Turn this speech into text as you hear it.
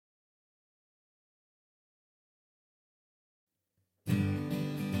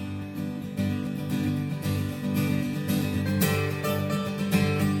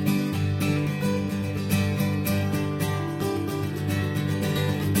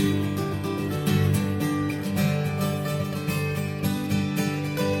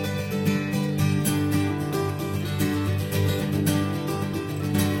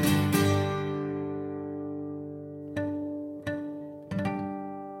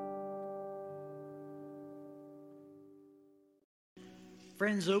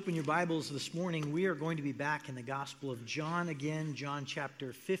Friends, open your Bibles this morning. We are going to be back in the Gospel of John again, John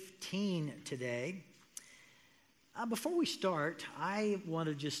chapter 15 today. Before we start, I want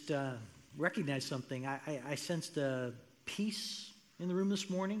to just recognize something. I sensed a peace in the room this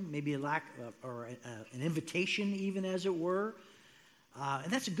morning, maybe a lack or an invitation even, as it were.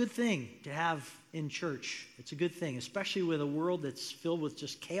 And that's a good thing to have in church. It's a good thing, especially with a world that's filled with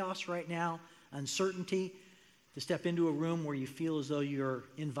just chaos right now, uncertainty. To step into a room where you feel as though you're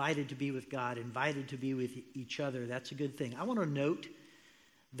invited to be with God, invited to be with each other, that's a good thing. I want to note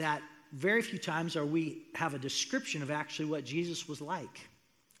that very few times are we have a description of actually what Jesus was like.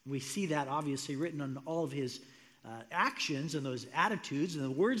 We see that obviously written on all of his actions and those attitudes and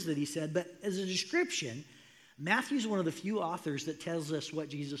the words that he said, but as a description, Matthew's one of the few authors that tells us what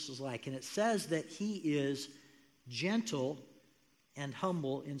Jesus was like, and it says that he is gentle and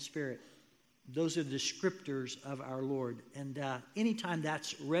humble in spirit. Those are the descriptors of our Lord. And anytime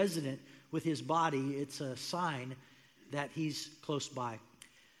that's resonant with his body, it's a sign that he's close by.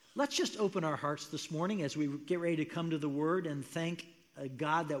 Let's just open our hearts this morning as we get ready to come to the Word and thank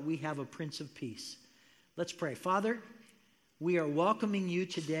God that we have a Prince of Peace. Let's pray. Father, we are welcoming you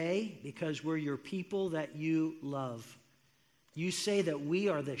today because we're your people that you love. You say that we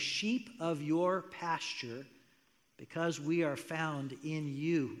are the sheep of your pasture, because we are found in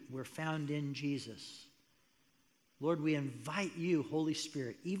you. We're found in Jesus. Lord, we invite you, Holy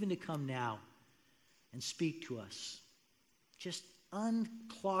Spirit, even to come now and speak to us. Just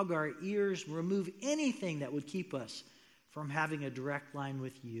unclog our ears, remove anything that would keep us from having a direct line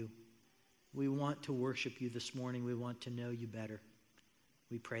with you. We want to worship you this morning. We want to know you better.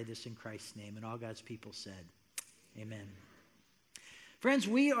 We pray this in Christ's name. And all God's people said, amen. Friends,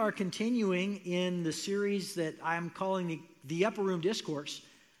 we are continuing in the series that I'm calling the Upper Room Discourse,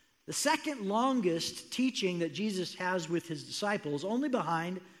 the second longest teaching that Jesus has with his disciples, only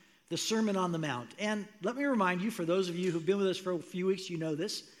behind the Sermon on the Mount. And let me remind you, for those of you who've been with us for a few weeks, you know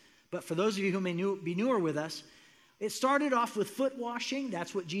this, but for those of you who may be newer with us, it started off with foot washing.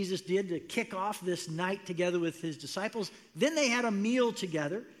 That's what Jesus did to kick off this night together with his disciples. Then they had a meal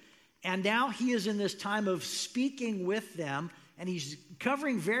together, and now he is in this time of speaking with them. And he's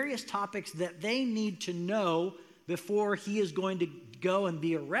covering various topics that they need to know before he is going to go and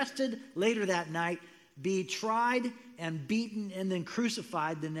be arrested later that night, be tried and beaten, and then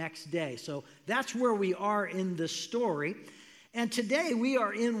crucified the next day. So that's where we are in the story. And today we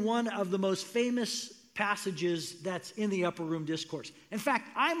are in one of the most famous passages that's in the Upper Room Discourse. In fact,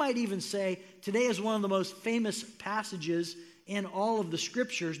 I might even say today is one of the most famous passages in all of the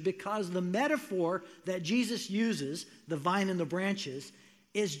scriptures, because the metaphor that Jesus uses, the vine and the branches,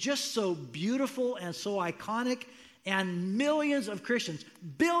 is just so beautiful and so iconic. And millions of Christians,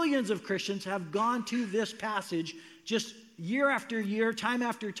 billions of Christians have gone to this passage just year after year, time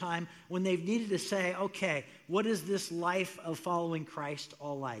after time, when they've needed to say, okay, what is this life of following Christ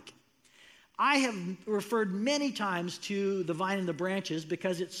all like? I have referred many times to the vine and the branches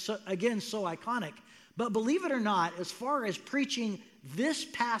because it's, so iconic. But believe it or not, as far as preaching this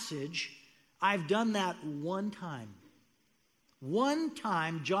passage, I've done that one time. One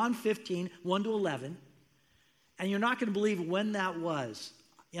time, John 15, 1 to 11. And you're not going to believe when that was.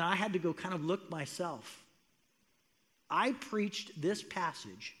 I had to go kind of look myself. I preached this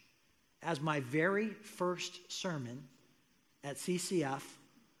passage as my very first sermon at CCF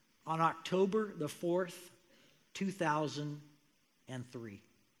on October the 4th, 2003.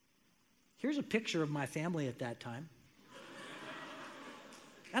 Here's a picture of my family at that time.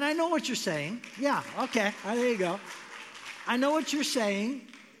 And I know what you're saying. Yeah, okay, there you go. I know what you're saying.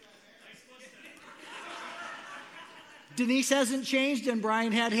 Denise hasn't changed and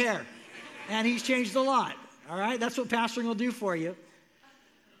Brian had hair. And he's changed a lot. All right, that's what pastoring will do for you.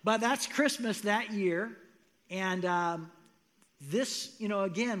 But that's Christmas that year. And this,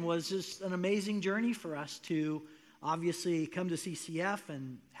 again, was just an amazing journey for us to obviously come to CCF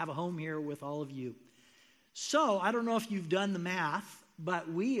and have a home here with all of you. So I don't know if you've done the math,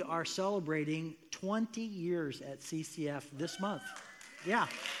 but we are celebrating 20 years at CCF this month. Yeah,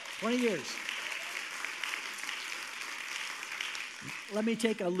 20 years. Let me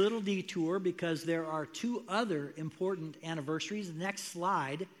take a little detour because there are two other important anniversaries. The next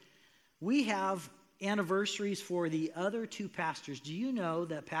slide, we have anniversaries for the other two pastors. Do you know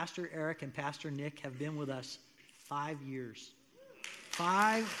that Pastor Eric and Pastor Nick have been with us 5 years?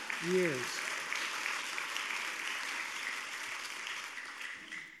 5 years.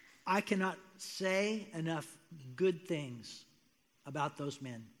 I cannot say enough good things about those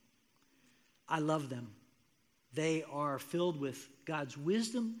men. I love them. They are filled with God's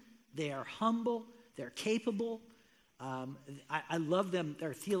wisdom. They are humble. They're capable. I love them.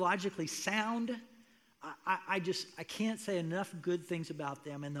 They're theologically sound. I can't say enough good things about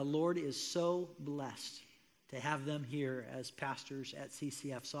them, and the Lord is so blessed to have them here as pastors at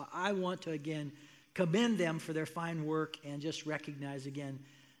CCF. So I want to, again, commend them for their fine work and just recognize, again,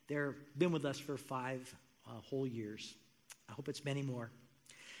 they've been with us for 5 whole years. I hope it's many more.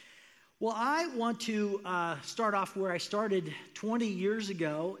 Well, I want to start off where I started 20 years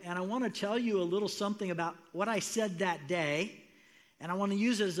ago, and I want to tell you a little something about what I said that day, and I want to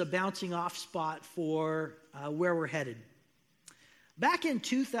use it as a bouncing off spot for where we're headed. Back in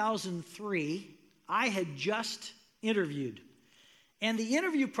 2003, I had just interviewed, and the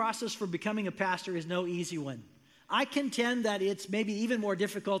interview process for becoming a pastor is no easy one. I contend that it's maybe even more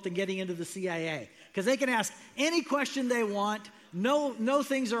difficult than getting into the CIA, because they can ask any question they want. No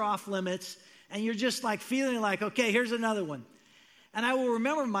things are off limits, and you're just like feeling like, okay, here's another one. And I will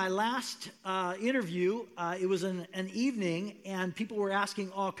remember my last interview. It was an evening, and people were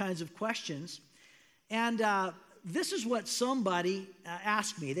asking all kinds of questions. And this is what somebody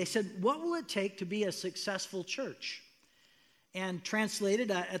asked me. They said, what will it take to be a successful church? And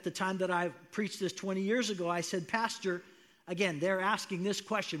translated, at the time that I preached this 20 years ago, I said, Pastor, again, they're asking this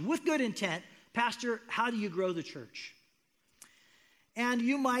question with good intent. Pastor, how do you grow the church? And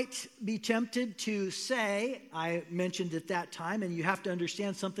you might be tempted to say, I mentioned at that time, and you have to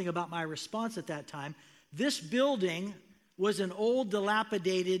understand something about my response at that time, this building was an old,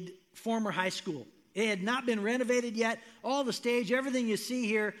 dilapidated former high school. It had not been renovated yet. All the stage, everything you see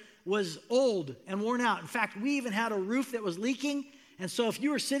here was old and worn out. In fact, we even had a roof that was leaking. And so if you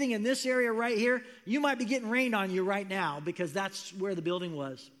were sitting in this area right here, you might be getting rained on you right now, because that's where the building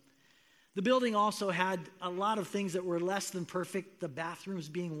was. The building also had a lot of things that were less than perfect, the bathrooms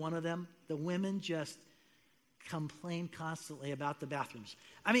being one of them. The women just complained constantly about the bathrooms.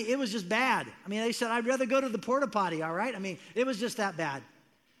 I mean, it was just bad. I mean, they said, I'd rather go to the porta potty, all right? I mean, it was just that bad.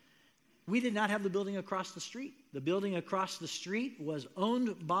 We did not have the building across the street. The building across the street was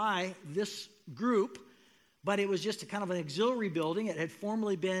owned by this group, but it was just a kind of an auxiliary building. It had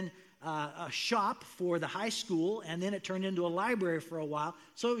formerly been a shop for the high school, and then it turned into a library for a while.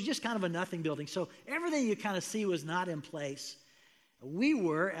 So it was just kind of a nothing building. So everything you kind of see was not in place. We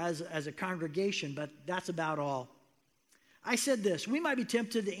were as a congregation, but that's about all. I said this, we might be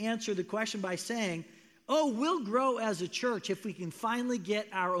tempted to answer the question by saying, oh, we'll grow as a church if we can finally get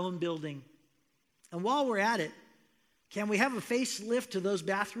our own building. And while we're at it, can we have a facelift to those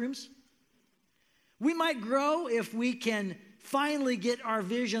bathrooms? We might grow if we can finally get our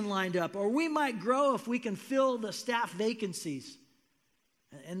vision lined up, or we might grow if we can fill the staff vacancies.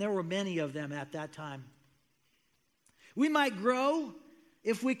 And there were many of them at that time. We might grow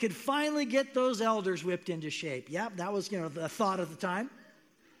if we could finally get those elders whipped into shape. Yep, that was, the thought at the time.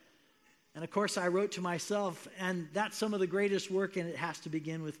 And of course, I wrote to myself, and that's some of the greatest work, and it has to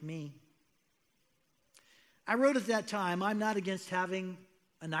begin with me. I wrote at that time, I'm not against having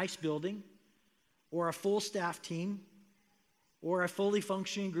a nice building or a full staff team or a fully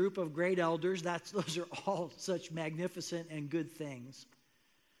functioning group of great elders. Those are all such magnificent and good things.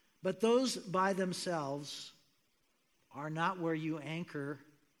 But those by themselves are not where you anchor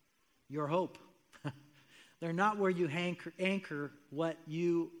your hope. They're not where you anchor what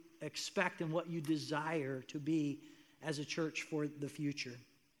you expect and what you desire to be as a church for the future.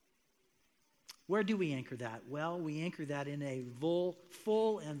 Where do we anchor that? Well, we anchor that in a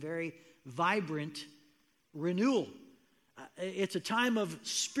full and very vibrant renewal. It's a time of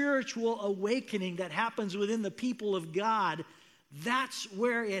spiritual awakening that happens within the people of God. That's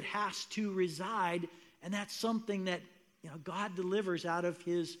where it has to reside, and that's something that God delivers out of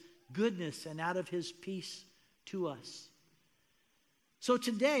His goodness and out of His peace to us. So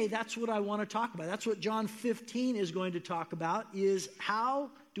today, that's what I want to talk about. That's what John 15 is going to talk about, is how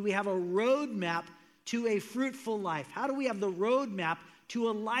do we have a roadmap to a fruitful life? How do we have the roadmap to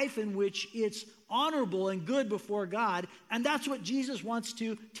a life in which it's honorable and good before God? And that's what Jesus wants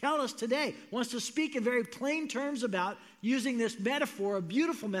to tell us today. Wants to speak in very plain terms about, using this metaphor, a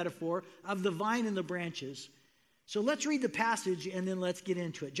beautiful metaphor of the vine and the branches. So let's read the passage and then let's get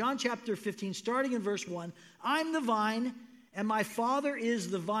into it. John chapter 15, starting in verse 1. I'm the vine, and my Father is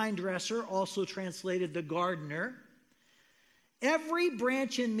the vine dresser, also translated the gardener. Every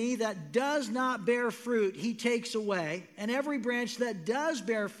branch in me that does not bear fruit, He takes away. And every branch that does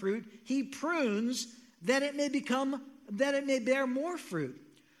bear fruit, He prunes, that it may bear more fruit.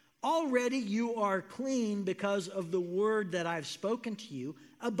 Already you are clean because of the word that I've spoken to you.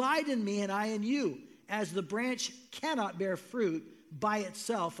 Abide in me, and I in you, as the branch cannot bear fruit by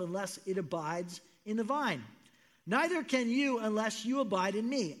itself unless it abides in the vine. Neither can you unless you abide in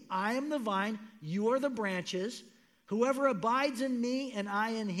me. I am the vine, you are the branches. Whoever abides in me and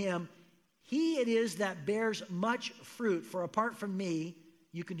I in him, he it is that bears much fruit, for apart from me,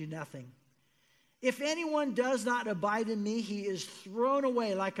 you can do nothing. If anyone does not abide in me, he is thrown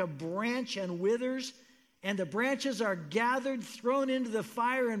away like a branch and withers, and the branches are gathered, thrown into the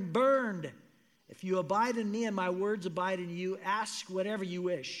fire, and burned. If you abide in me and my words abide in you, ask whatever you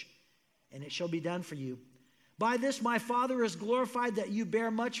wish, and it shall be done for you. By this my Father is glorified, that you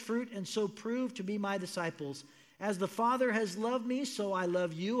bear much fruit, and so prove to be my disciples. As the Father has loved me, so I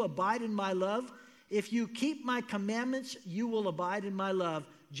love you. Abide in my love. If you keep my commandments, you will abide in my love,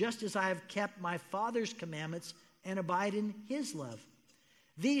 just as I have kept my Father's commandments and abide in his love.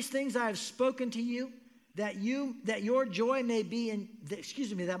 These things I have spoken to you, that your joy may be in,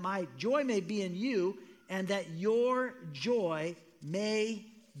 that my joy may be in you, and that your joy may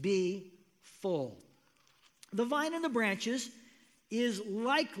be full. The vine and the branches is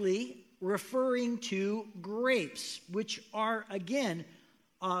likely referring to grapes, which are, again,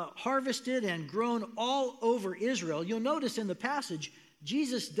 harvested and grown all over Israel. You'll notice in the passage,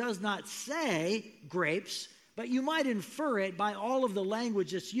 Jesus does not say grapes, but you might infer it by all of the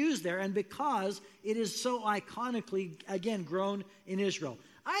language that's used there, and because it is so iconically, again, grown in Israel.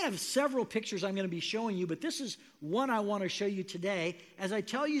 I have several pictures I'm going to be showing you, but this is one I want to show you today as I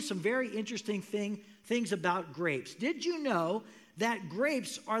tell you some very interesting things about grapes. Did you know that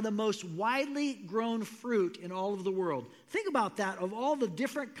grapes are the most widely grown fruit in all of the world? Think about that. Of all the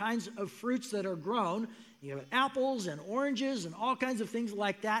different kinds of fruits that are grown, you have apples and oranges and all kinds of things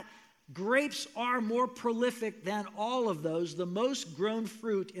like that. Grapes are more prolific than all of those, the most grown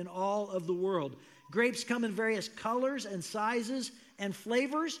fruit in all of the world. Grapes come in various colors and sizes and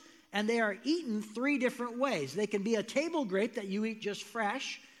flavors, and they are eaten three different ways. They can be a table grape that you eat just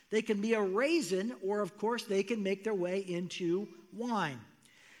fresh. They can be a raisin, or of course, they can make their way into wine.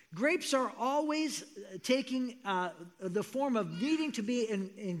 Grapes are always taking the form of needing to be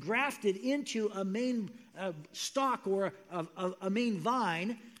engrafted into a main stalk or a main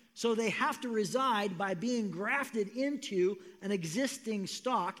vine. So they have to reside by being grafted into an existing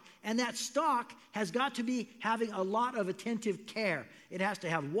stalk, and that stalk has got to be having a lot of attentive care. It has to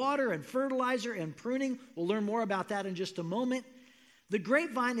have water and fertilizer and pruning. We'll learn more about that in just a moment. The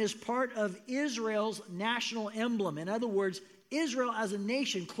grapevine is part of Israel's national emblem. In other words, Israel as a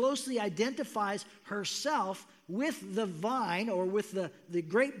nation closely identifies herself with the vine or with the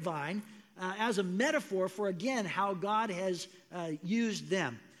grapevine as a metaphor for, again, how God has used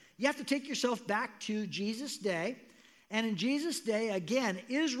them. You have to take yourself back to Jesus' day. And in Jesus' day, again,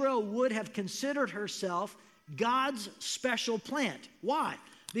 Israel would have considered herself God's special plant. Why?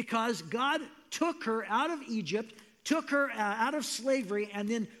 Because God took her out of Egypt, took her out of slavery, and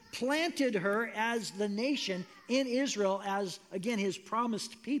then planted her as the nation in Israel as, again, his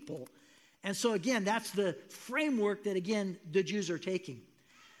promised people. And so, again, that's the framework that, again, the Jews are taking.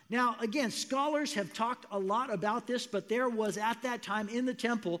 Now, again, scholars have talked a lot about this, but there was at that time in the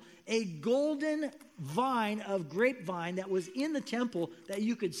temple a golden vine of grapevine that was in the temple that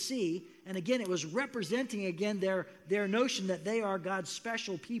you could see. And again, it was representing, again, their notion that they are God's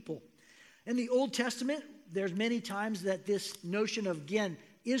special people. In the Old Testament, there's many times that this notion of, again,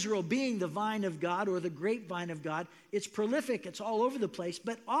 Israel being the vine of God or the grapevine of God, it's prolific, it's all over the place,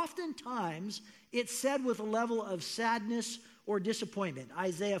 but oftentimes it's said with a level of sadness or disappointment.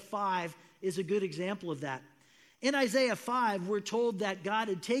 Isaiah 5 is a good example of that. In Isaiah 5, we're told that God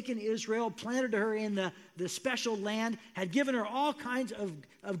had taken Israel, planted her in the special land, had given her all kinds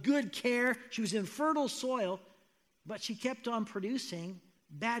of good care. She was in fertile soil, but she kept on producing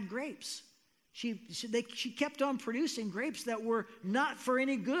bad grapes. She kept on producing grapes that were not for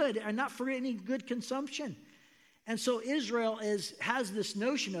any good and not for any good consumption. And so Israel has this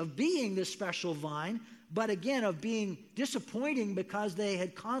notion of being this special vine, but again, of being disappointing because they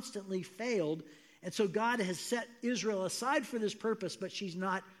had constantly failed. And so God has set Israel aside for this purpose, but she's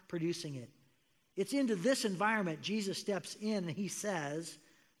not producing it. It's into this environment Jesus steps in and he says,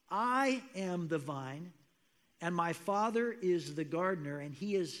 I am the vine and my Father is the gardener, and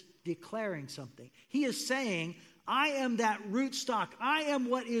he is declaring something. He is saying, I am that rootstock. I am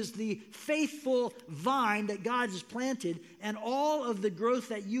what is the faithful vine that God has planted, and all of the growth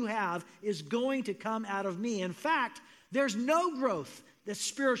that you have is going to come out of me. In fact, there's no growth, the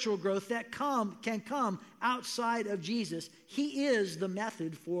spiritual growth that can come outside of Jesus. He is the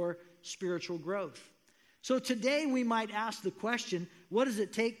method for spiritual growth. So today we might ask the question, what does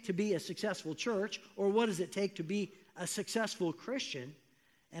it take to be a successful church, or what does it take to be a successful Christian?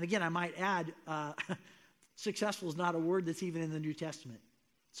 And again, I might add, successful is not a word that's even in the New Testament.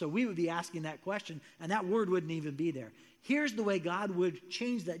 So we would be asking that question, and that word wouldn't even be there. Here's the way God would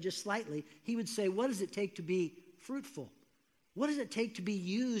change that just slightly. He would say, what does it take to be fruitful? What does it take to be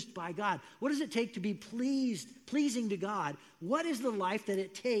used by God? What does it take to be pleasing to God? What is the life that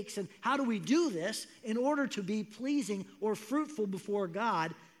it takes, and how do we do this in order to be pleasing or fruitful before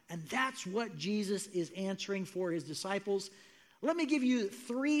God? And that's what Jesus is answering for his disciples. Let me give you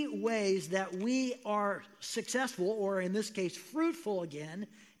 3 ways that we are successful, or in this case, fruitful again,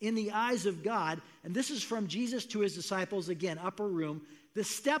 in the eyes of God. And this is from Jesus to his disciples, again, upper room. The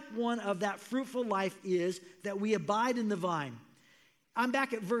step 1 of that fruitful life is that we abide in the vine. I'm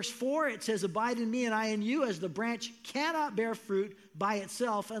back at verse 4. It says, abide in me and I in you, as the branch cannot bear fruit by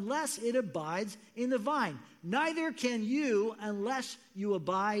itself unless it abides in the vine. Neither can you unless you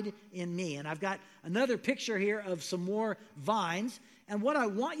abide in me. And I've got another picture here of some more vines. And what I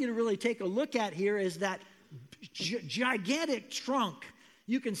want you to really take a look at here is that gigantic trunk.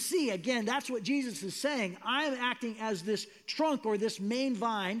 You can see, again, that's what Jesus is saying. I'm acting as this trunk or this main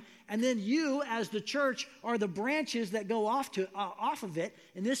vine, and then you, as the church, are the branches that go off of it.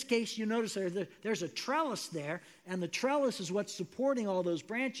 In this case, you notice there's a trellis there, and the trellis is what's supporting all those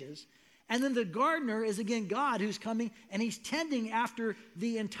branches. And then the gardener is, again, God, who's coming, and he's tending after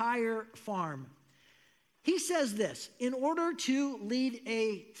the entire farm. He says this: in order to lead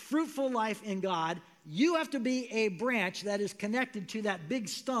a fruitful life in God, you have to be a branch that is connected to that big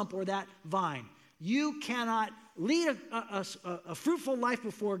stump or that vine. You cannot lead a fruitful life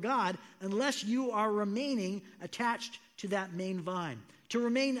before God unless you are remaining attached to that main vine. To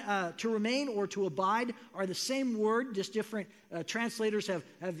remain or to abide are the same word, just different translators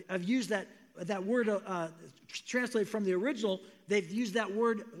have used that word translated from the original. They've used that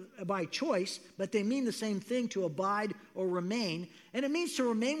word by choice, but they mean the same thing, to abide or remain. And it means to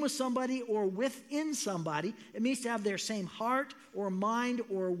remain with somebody or within somebody. It means to have their same heart or mind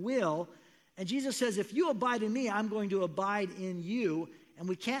or will. And Jesus says, if you abide in me, I'm going to abide in you. And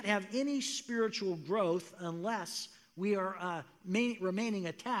we can't have any spiritual growth unless we are remaining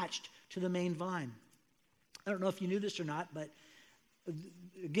attached to the main vine. I don't know if you knew this or not, but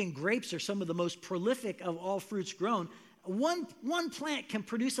again, grapes are some of the most prolific of all fruits grown. One plant can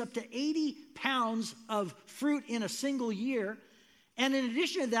produce up to 80 pounds of fruit in a single year. And in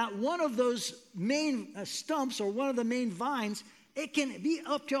addition to that, one of those main stumps, or one of the main vines, it can be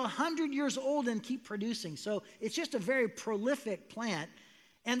up to 100 years old and keep producing. So it's just a very prolific plant.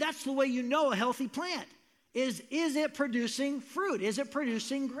 And that's the way you know a healthy plant. Is it producing fruit? Is it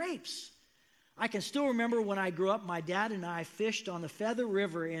producing grapes? I can still remember when I grew up, my dad and I fished on the Feather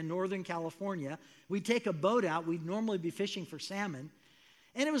River in Northern California. We'd take a boat out. We'd normally be fishing for salmon.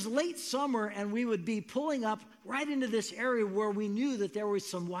 And it was late summer, and we would be pulling up right into this area where we knew that there were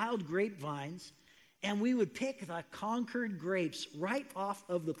some wild grapevines. And we would pick the Concord grapes right off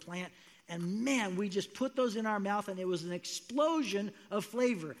of the plant. And man, we just put those in our mouth, and it was an explosion of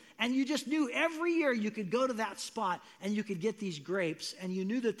flavor. And you just knew every year you could go to that spot and you could get these grapes. And you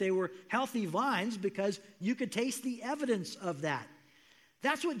knew that they were healthy vines because you could taste the evidence of that.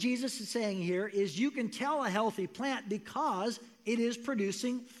 That's what Jesus is saying here, is you can tell a healthy plant because it is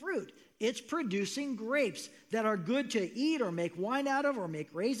producing fruit. It's producing grapes that are good to eat or make wine out of or make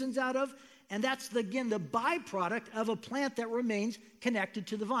raisins out of. And that's, again, the byproduct of a plant that remains connected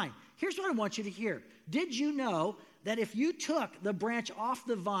to the vine. Here's what I want you to hear. Did you know that if you took the branch off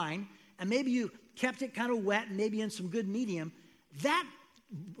the vine and maybe you kept it kind of wet and maybe in some good medium, that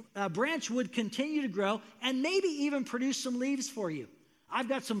branch would continue to grow and maybe even produce some leaves for you? I've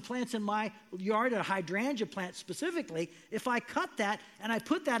got some plants in my yard, a hydrangea plant specifically. If I cut that and I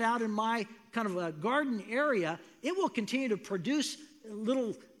put that out in my kind of a garden area, it will continue to produce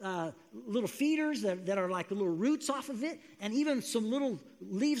little feeders that are like little roots off of it, and even some little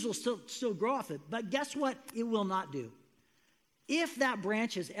leaves will still grow off it. But guess what it will not do? If that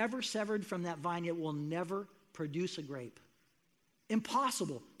branch is ever severed from that vine, it will never produce a grape.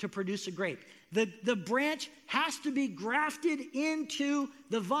 Impossible to produce a grape. The branch has to be grafted into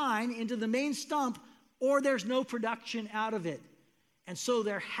the vine, into the main stump, or there's no production out of it. And so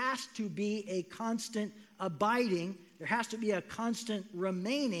there has to be a constant abiding. There has to be a constant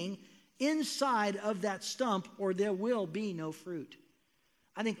remaining inside of that stump, or there will be no fruit.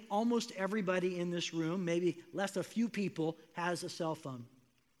 I think almost everybody in this room, maybe less a few people, has a cell phone.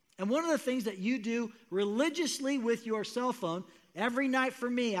 And one of the things that you do religiously with your cell phone, every night for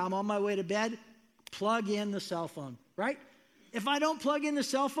me, I'm on my way to bed, plug in the cell phone, right? If I don't plug in the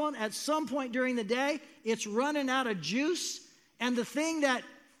cell phone, at some point during the day, it's running out of juice. And the thing that,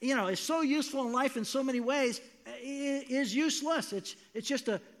 is so useful in life in so many ways is useless. It's just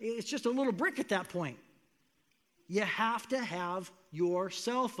a little brick at that point. You have to have your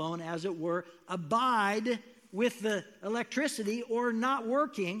cell phone, as it were, abide with the electricity or not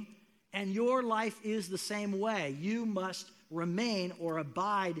working And your life is the same way. You must remain or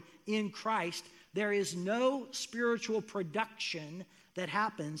abide in Christ. There is no spiritual production that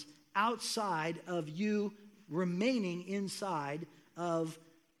happens outside of you remaining inside of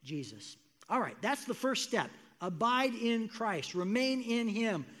Jesus. All right, that's the first step. Abide in Christ. Remain in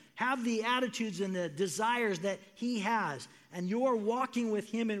Him. Have the attitudes and the desires that He has. And you're walking with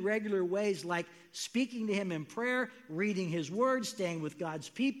Him in regular ways, like speaking to Him in prayer, reading His Word, staying with God's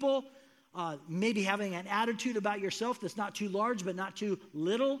people, maybe having an attitude about yourself that's not too large but not too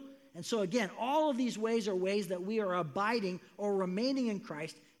little. And so again, all of these ways are ways that we are abiding or remaining in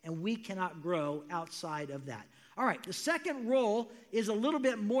Christ, and we cannot grow outside of that. All right, the second role is a little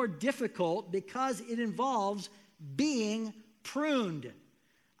bit more difficult because it involves being pruned.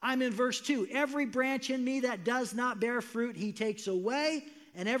 I'm in verse 2. Every branch in me that does not bear fruit, He takes away,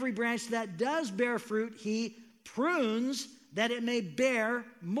 and every branch that does bear fruit, He prunes, that it may bear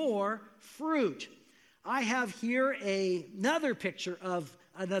more fruit. I have here another picture of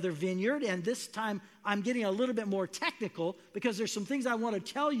another vineyard, and this time I'm getting a little bit more technical because there's some things I want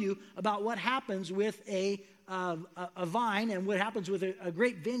to tell you about what happens with a vine and what happens with a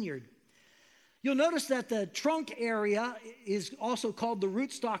grape vineyard. You'll notice that the trunk area is also called the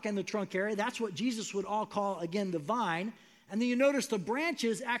rootstock and the trunk area. That's what Jesus would all call, again, the vine. And then you notice the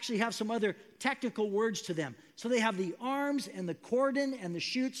branches actually have some other technical words to them. So they have the arms and the cordon and the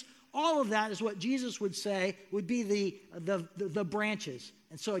shoots. All of that is what Jesus would say would be the branches.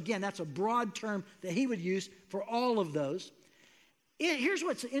 And so again, that's a broad term that He would use for all of those. Here's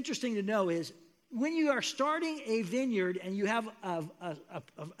what's interesting to know is when you are starting a vineyard and you have an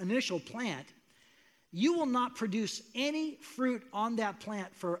initial plant, you will not produce any fruit on that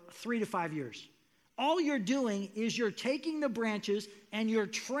plant for 3 to 5 years. All you're doing is you're taking the branches and you're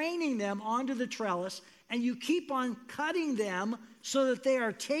training them onto the trellis, and you keep on cutting them so that they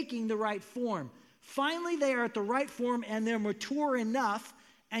are taking the right form. Finally, they are at the right form and they're mature enough,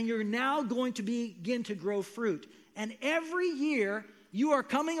 and you're now going to begin to grow fruit. And every year, you are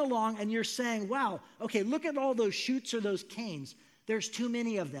coming along and you're saying, wow, okay, look at all those shoots or those canes. There's too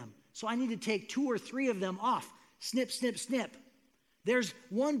many of them. So I need to take 2 or 3 of them off. Snip, snip, snip. There's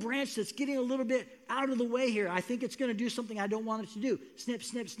one branch that's getting a little bit out of the way here. I think it's going to do something I don't want it to do. Snip,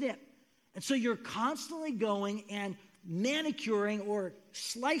 snip, snip. And so you're constantly going and manicuring or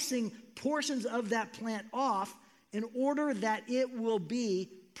slicing portions of that plant off in order that it will be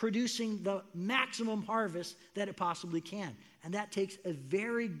producing the maximum harvest that it possibly can. And that takes a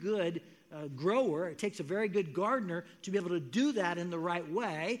very good grower. It takes a very good gardener to be able to do that in the right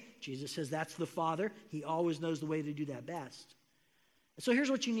way. Jesus says that's the Father. He always knows the way to do that best. So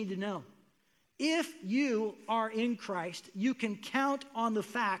here's what you need to know. If you are in Christ, you can count on the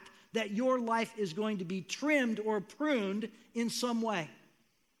fact that your life is going to be trimmed or pruned in some way.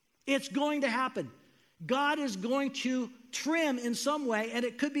 It's going to happen. God is going to trim in some way, and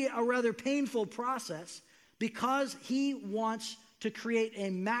it could be a rather painful process because He wants to create a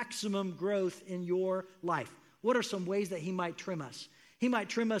maximum growth in your life. What are some ways that He might trim us? He might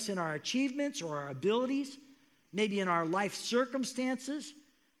trim us in our achievements or our abilities, maybe in our life circumstances.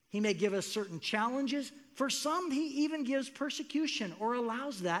 He may give us certain challenges. For some, He even gives persecution or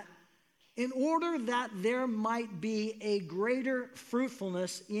allows that in order that there might be a greater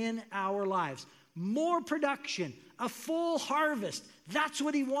fruitfulness in our lives. More production, a full harvest. That's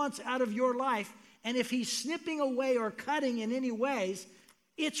what He wants out of your life. And if He's snipping away or cutting in any ways,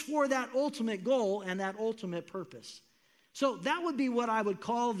 it's for that ultimate goal and that ultimate purpose. So that would be what I would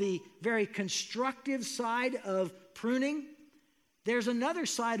call the very constructive side of pruning. There's another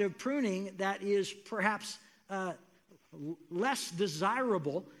side of pruning that is perhaps less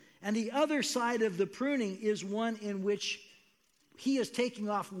desirable. And the other side of the pruning is one in which He is taking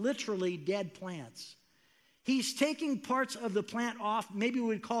off literally dead plants. He's taking parts of the plant off, maybe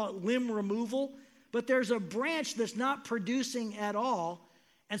we'd call it limb removal, but there's a branch that's not producing at all.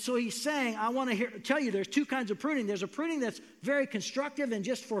 And so He's saying, I want to tell you there's 2 kinds of pruning. There's a pruning that's very constructive and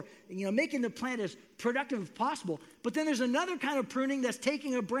just for making the plant as productive as possible. But then there's another kind of pruning that's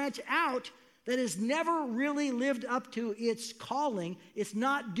taking a branch out that has never really lived up to its calling. It's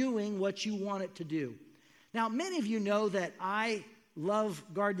not doing what you want it to do. Now, many of you know that I love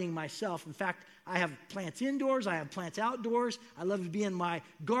gardening myself. In fact, I have plants indoors. I have plants outdoors. I love to be in my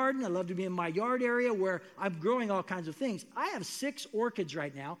garden. I love to be in my yard area where I'm growing all kinds of things. I have 6 orchids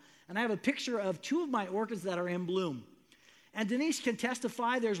right now, and I have a picture of 2 of my orchids that are in bloom. And Denise can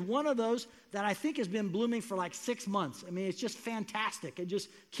testify there's one of those that I think has been blooming for like 6 months. I mean, it's just fantastic. It just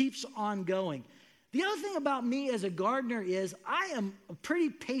keeps on going. The other thing about me as a gardener is I am a pretty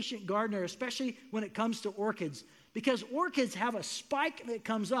patient gardener, especially when it comes to orchids. because orchids have a spike that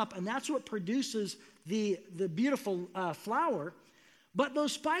comes up, and that's what produces the beautiful flower. But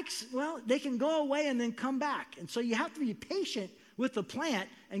those spikes, well, they can go away and then come back. And so you have to be patient with the plant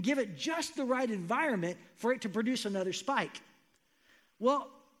and give it just the right environment for it to produce another spike. Well,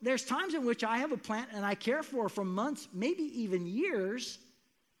 there's times in which I have a plant and I care for it for months, maybe even years,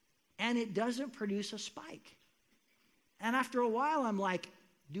 and it doesn't produce a spike. And after a while, I'm like,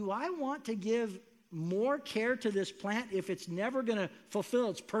 do I want to give more care to this plant if it's never going to fulfill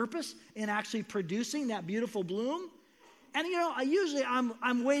its purpose in actually producing that beautiful bloom? And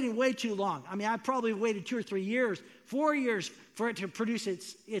I'm waiting way too long. I mean, I probably waited 2 or 3 years, 4 years for it to produce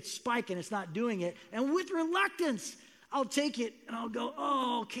its spike, and it's not doing it. And with reluctance, I'll take it and I'll go,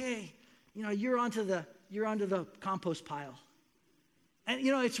 oh, okay. You're onto the compost pile. And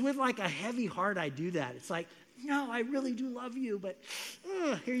it's with like a heavy heart I do that. It's like, no, I really do love you, but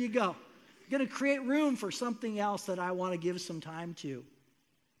here you go. I'm going to create room for something else that I want to give some time to.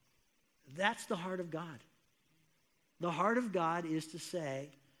 That's the heart of God. The heart of God is to say,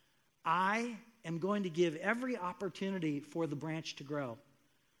 I am going to give every opportunity for the branch to grow.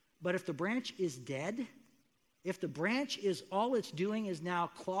 But if the branch is dead, if the branch is all it's doing is now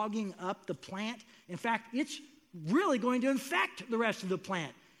clogging up the plant, in fact, it's really going to infect the rest of the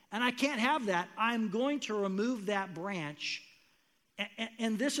plant. And I can't have that. I'm going to remove that branch.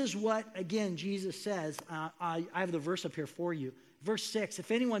 And this is what, again, Jesus says. I have the verse up here for you. Verse 6,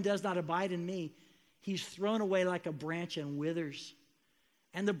 if anyone does not abide in me, he's thrown away like a branch and withers.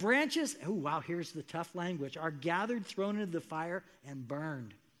 And the branches, oh, wow, here's the tough language, are gathered, thrown into the fire, and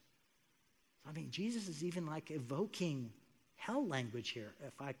burned. I mean, Jesus is even like evoking hell language here,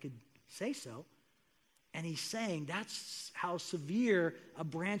 if I could say so. And he's saying that's how severe a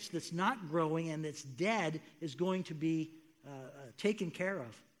branch that's not growing and that's dead is going to be taken care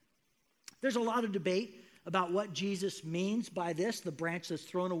of. There's a lot of debate about what Jesus means by this. The branch that's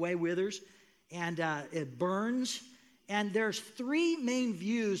thrown away withers and it burns. And there's 3 main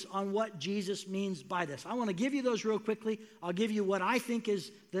views on what Jesus means by this. I want to give you those real quickly. I'll give you what I think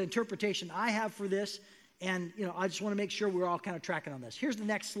is the interpretation I have for this. And, I just want to make sure we're all kind of tracking on this. Here's the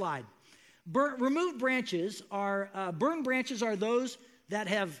next slide. Burned branches are those that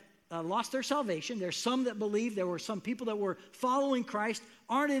have lost their salvation. There's some that believe. There were some people that were following Christ,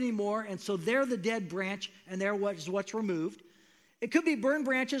 aren't anymore, and so they're the dead branch, and they're what's removed. It could be burned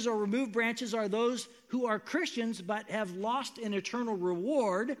branches or removed branches are those who are Christians but have lost an eternal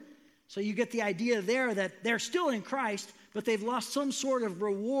reward. So you get the idea there that they're still in Christ, but they've lost some sort of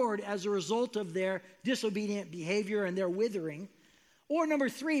reward as a result of their disobedient behavior and their withering. Or number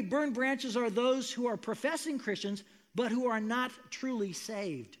 3, burned branches are those who are professing Christians but who are not truly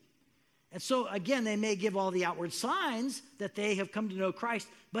saved. And so, again, they may give all the outward signs that they have come to know Christ,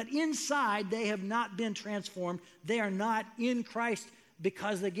 but inside they have not been transformed. They are not in Christ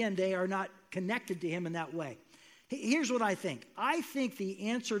because, again, they are not connected to him in that way. Here's what I think. I think the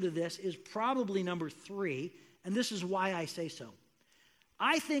answer to this is probably number 3, and this is why I say so.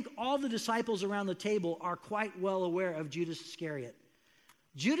 I think all the disciples around the table are quite well aware of Judas Iscariot.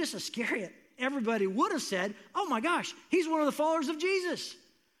 Judas Iscariot, everybody would have said, oh my gosh, he's one of the followers of Jesus.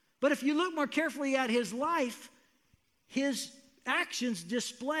 But if you look more carefully at his life, his actions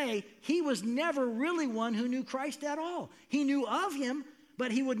display he was never really one who knew Christ at all. He knew of him,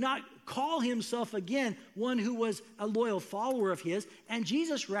 but he would not call himself again one who was a loyal follower of his. And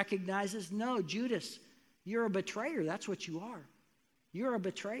Jesus recognizes, no, Judas, you're a betrayer. That's what you are. You're a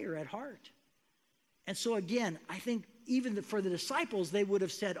betrayer at heart. And so again, I think even for the disciples, they would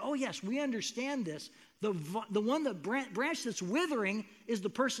have said, oh yes, we understand this. The one that branch that's withering is the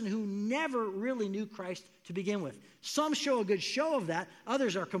person who never really knew Christ to begin with. Some show a good show of that.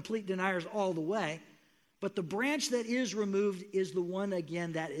 Others are complete deniers all the way. But the branch that is removed is the one,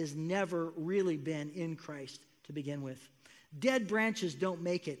 again, that has never really been in Christ to begin with. Dead branches don't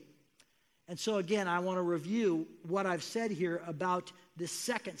make it. And so, again, I want to review what I've said here about this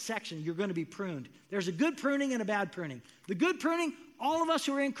second section. You're going to be pruned. There's a good pruning and a bad pruning. The good pruning, all of us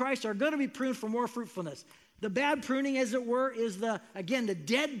who are in Christ are going to be pruned for more fruitfulness. The bad pruning, as it were, is the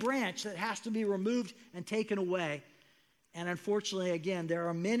dead branch that has to be removed and taken away. And unfortunately, again, there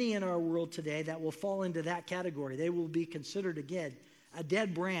are many in our world today that will fall into that category. They will be considered, again, a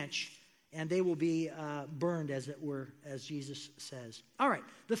dead branch, and they will be burned, as it were, as Jesus says. All right,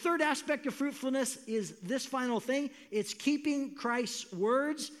 the third aspect of fruitfulness is this final thing. It's keeping Christ's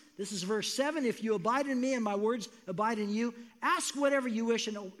words. This is verse 7. If you abide in me and my words abide in you, ask whatever you wish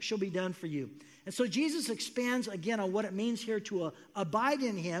and it shall be done for you. And so Jesus expands again on what it means here to abide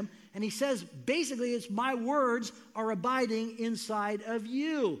in him. And he says, basically, it's my words are abiding inside of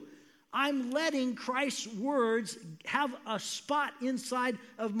you. I'm letting Christ's words have a spot inside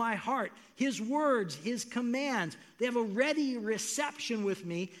of my heart. His words, his commands, they have a ready reception with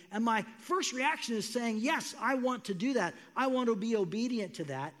me. And my first reaction is saying, yes, I want to do that. I want to be obedient to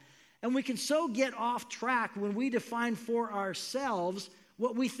that. And we can so get off track when we define for ourselves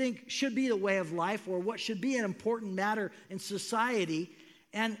what we think should be the way of life or what should be an important matter in society.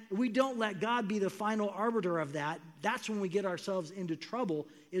 And we don't let God be the final arbiter of that. That's when we get ourselves into trouble,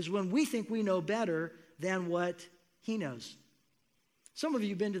 is when we think we know better than what he knows. Some of you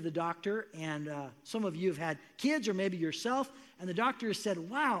have been to the doctor, and some of you have had kids or maybe yourself, and the doctor has said,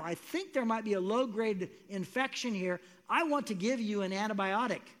 wow, I think there might be a low-grade infection here. I want to give you an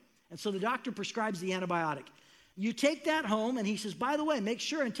antibiotic. And so the doctor prescribes the antibiotic. You take that home, and he says, by the way, make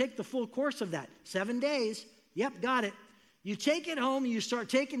sure and take the full course of that. 7 days. Yep, got it. You take it home, and you start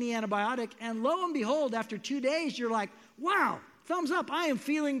taking the antibiotic, and lo and behold, after 2 days, you're like, wow, thumbs up, I am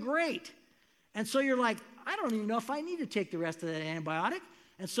feeling great. And so you're like, I don't even know if I need to take the rest of that antibiotic.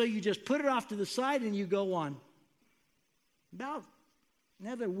 And so you just put it off to the side, and you go on. About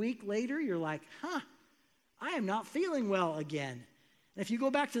another week later, you're like, I am not feeling well again. And if you go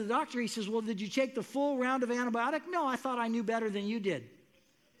back to the doctor, he says, well, did you take the full round of antibiotic? No, I thought I knew better than you did.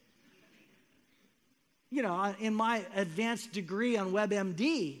 You know, in my advanced degree on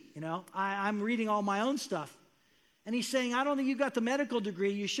WebMD, I'm reading all my own stuff. And he's saying, I don't think you got the medical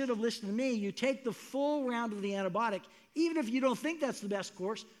degree. You should have listened to me. You take the full round of the antibiotic, even if you don't think that's the best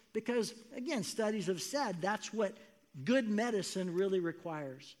course, because, again, studies have said that's what good medicine really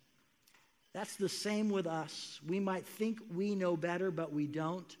requires. That's the same with us. We might think we know better, but we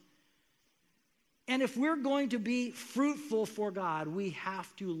don't. And if we're going to be fruitful for God, we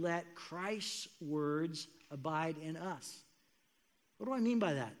have to let Christ's words abide in us. What do I mean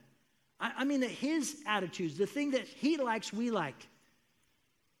by that? I mean that his attitudes, the thing that he likes, we like.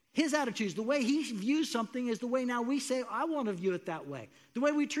 His attitudes, the way he views something is the way now we say, I want to view it that way. The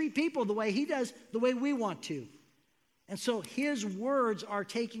way we treat people, the way he does, the way we want to. And so his words are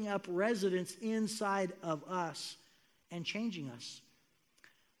taking up residence inside of us and changing us.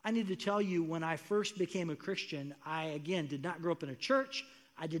 I need to tell you, when I first became a Christian, I, again, did not grow up in a church.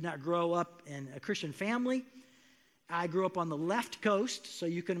 I did not grow up in a Christian family. I grew up on the left coast, so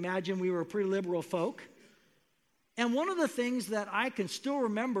you can imagine we were pretty liberal folk. And one of the things that I can still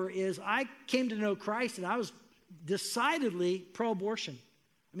remember is I came to know Christ, and I was decidedly pro-abortion.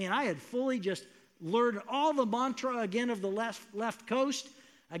 I mean, I had fully just learned all the mantra, again, of the left coast.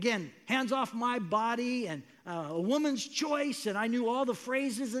 Again, hands off my body and a woman's choice, and I knew all the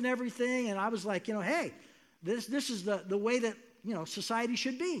phrases and everything, and I was like, hey, this is the way that, society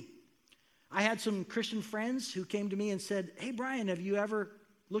should be. I had some Christian friends who came to me and said, hey, Brian, have you ever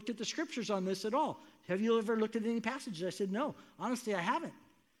looked at the scriptures on this at all? Have you ever looked at any passages? I said, no, honestly, I haven't.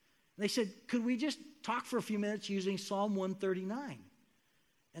 And they said, could we just talk for a few minutes using Psalm 139?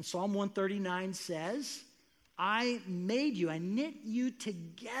 And Psalm 139 says, I made you, I knit you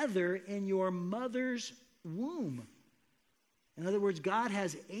together in your mother's womb. In other words, God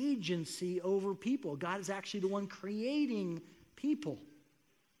has agency over people. God is actually the one creating people.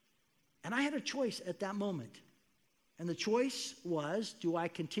 And I had a choice at that moment. And the choice was, do I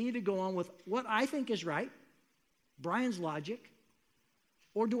continue to go on with what I think is right, Brian's logic,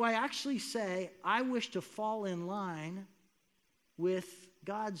 or do I actually say, I wish to fall in line with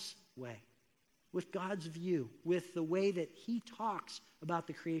God's way, with God's view, with the way that he talks about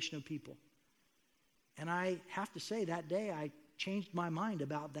the creation of people? And I have to say, that day I changed my mind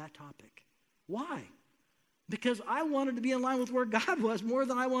about that topic. Why? Because I wanted to be in line with where God was more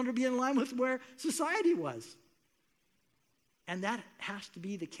than I wanted to be in line with where society was. And that has to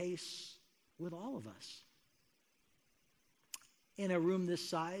be the case with all of us. In a room this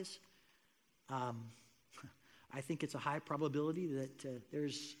size, I think it's a high probability that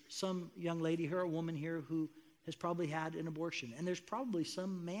there's some young lady here, a woman here, who has probably had an abortion. And there's probably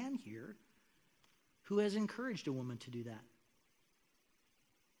some man here who has encouraged a woman to do that.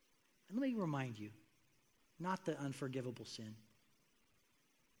 And let me remind you, not the unforgivable sin.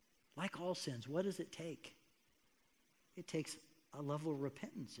 Like all sins, what does it take? It takes a level of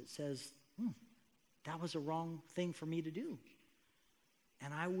repentance. It says, that was a wrong thing for me to do.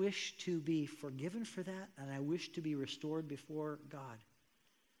 And I wish to be forgiven for that, and I wish to be restored before God.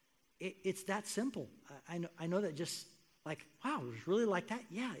 It's that simple. I know that just like, wow, it's really like that?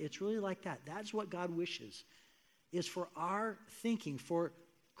 Yeah, it's really like that. That's what God wishes, is for our thinking, for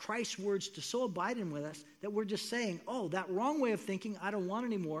Christ's words to so abide in with us that we're just saying, oh, that wrong way of thinking, I don't want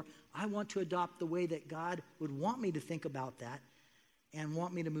anymore. I want to adopt the way that God would want me to think about that and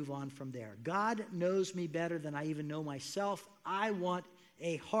want me to move on from there. God knows me better than I even know myself. I want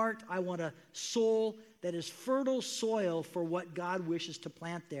a heart. I want a soul that is fertile soil for what God wishes to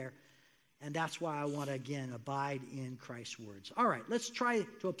plant there. And that's why I want to, again, abide in Christ's words. All right, let's try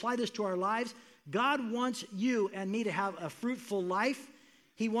to apply this to our lives. God wants you and me to have a fruitful life.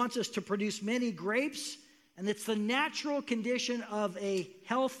 He wants us to produce many grapes. And it's the natural condition of a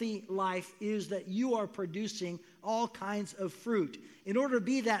healthy life is that you are producing all kinds of fruit. In order to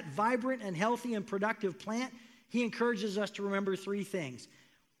be that vibrant and healthy and productive plant, he encourages us to remember three things.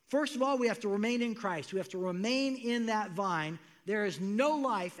 First of all, we have to remain in Christ. We have to remain in that vine. There is no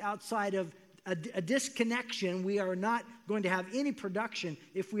life outside of a disconnection. We are not going to have any production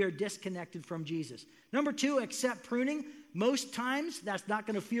if we are disconnected from Jesus. Number two, accept pruning. Most times, that's not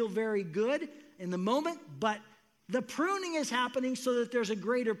going to feel very good in the moment, but the pruning is happening so that there's a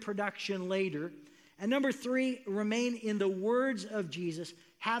greater production later. And number three, remain in the words of Jesus.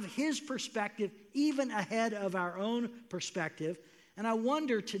 Have his perspective even ahead of our own perspective. And I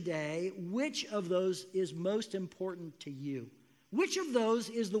wonder today, which of those is most important to you? Which of those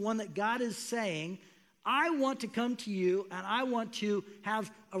is the one that God is saying, I want to come to you and I want to have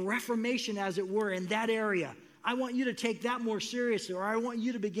a reformation, as it were, in that area. I want you to take that more seriously, or I want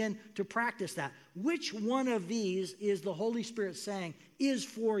you to begin to practice that. Which one of these is the Holy Spirit saying is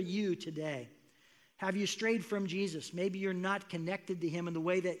for you today? Have you strayed from Jesus? Maybe you're not connected to him in the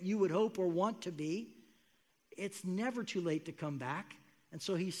way that you would hope or want to be. It's never too late to come back. And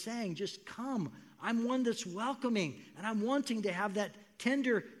so he's saying, just come. I'm one that's welcoming, and I'm wanting to have that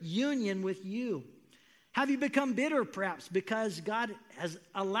tender union with you. Have you become bitter, perhaps, because God has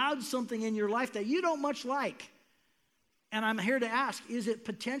allowed something in your life that you don't much like? And I'm here to ask, is it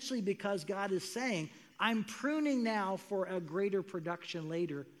potentially because God is saying, I'm pruning now for a greater production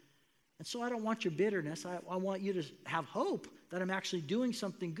later? And so I don't want your bitterness. I want you to have hope that I'm actually doing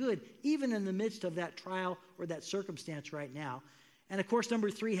something good, even in the midst of that trial or that circumstance right now. And of course, number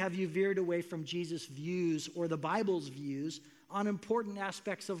three, have you veered away from Jesus' views or the Bible's views on important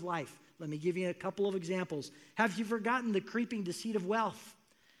aspects of life? Let me give you a couple of examples. Have you forgotten the creeping deceit of wealth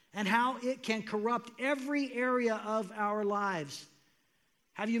and how it can corrupt every area of our lives?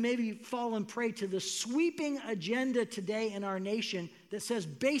 Have you maybe fallen prey to the sweeping agenda today in our nation that says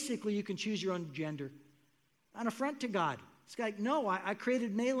basically you can choose your own gender? An affront to God. It's like, no, I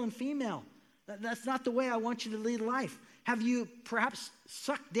created male and female. That's not the way I want you to lead life. Have you perhaps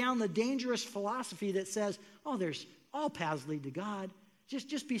sucked down the dangerous philosophy that says, oh, there's all paths lead to God.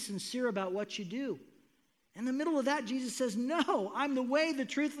 Just be sincere about what you do. In the middle of that, Jesus says, no, I'm the way, the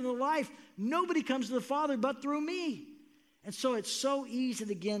truth, and the life. Nobody comes to the Father but through me. And so it's so easy,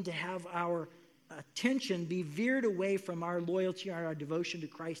 again, to have our attention be veered away from our loyalty, our devotion to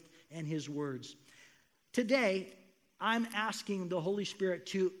Christ and his words. Today, I'm asking the Holy Spirit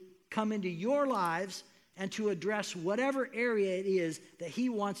to come into your lives and to address whatever area it is that he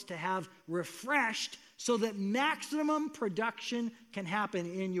wants to have refreshed so that maximum production can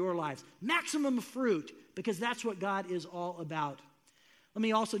happen in your lives. Maximum fruit, because that's what God is all about. Let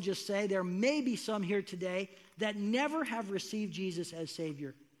me also just say there may be some here today that never have received Jesus as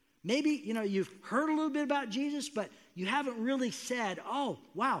Savior. Maybe, you've heard a little bit about Jesus, but you haven't really said, oh,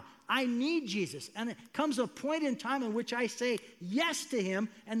 wow, I need Jesus. And it comes a point in time in which I say yes to him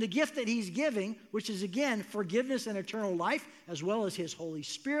and the gift that he's giving, which is, again, forgiveness and eternal life, as well as his Holy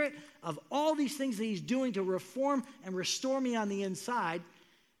Spirit, of all these things that he's doing to reform and restore me on the inside.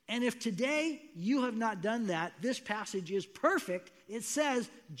 And if today you have not done that, this passage is perfect. It says,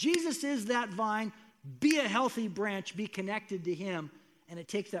 Jesus is that vine. Be a healthy branch. Be connected to him. And it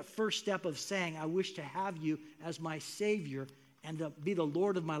takes that first step of saying, I wish to have you as my Savior and to be the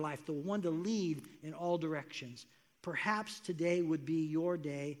Lord of my life, the one to lead in all directions. Perhaps today would be your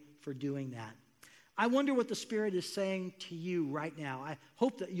day for doing that. I wonder what the Spirit is saying to you right now. I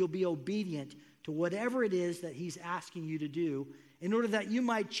hope that you'll be obedient to whatever it is that he's asking you to do in order that you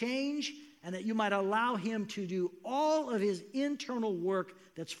might change and that you might allow him to do all of his internal work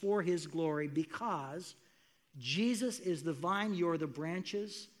that's for his glory, because Jesus is the vine, you're the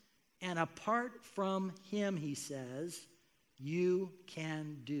branches, and apart from him, he says, you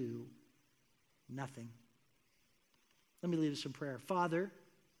can do nothing. Let me lead us in prayer. Father,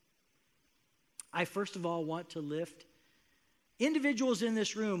 I first of all want to lift individuals in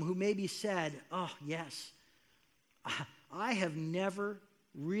this room who maybe said, oh, yes, I have never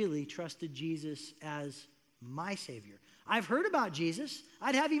really trusted Jesus as my Savior. I've heard about Jesus.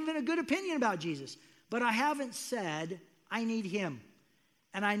 I'd have even a good opinion about Jesus. But I haven't said, I need him.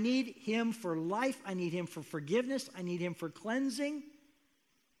 And I need him for life. I need him for forgiveness. I need him for cleansing.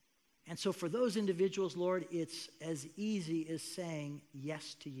 And so for those individuals, Lord, it's as easy as saying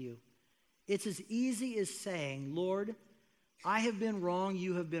yes to you. It's as easy as saying, Lord, I have been wrong,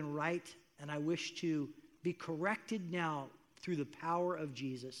 you have been right, and I wish to be corrected now through the power of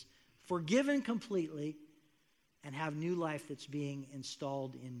Jesus, forgiven completely, and have new life that's being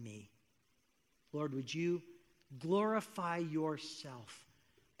installed in me. Lord, would you glorify yourself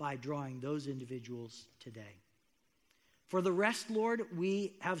by drawing those individuals today? For the rest, Lord,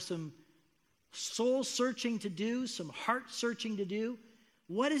 we have some soul searching to do, some heart searching to do.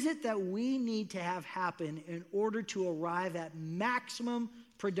 What is it that we need to have happen in order to arrive at maximum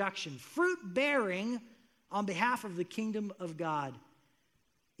production, fruit bearing on behalf of the kingdom of God?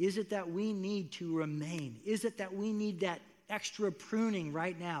 Is it that we need to remain? Is it that we need that extra pruning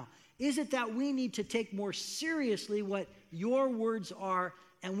right now? Is it that we need to take more seriously what your words are,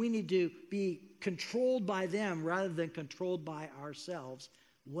 and we need to be controlled by them rather than controlled by ourselves?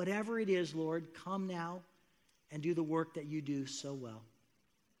 Whatever it is, Lord, come now and do the work that you do so well.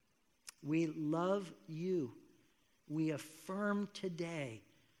 We love you. We affirm today,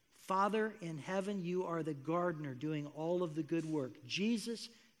 Father in heaven, you are the gardener doing all of the good work. Jesus,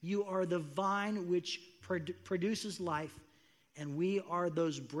 you are the vine which produces life, and we are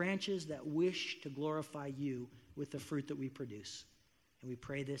those branches that wish to glorify you with the fruit that we produce. And we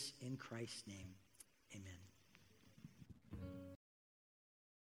pray this in Christ's name. Amen.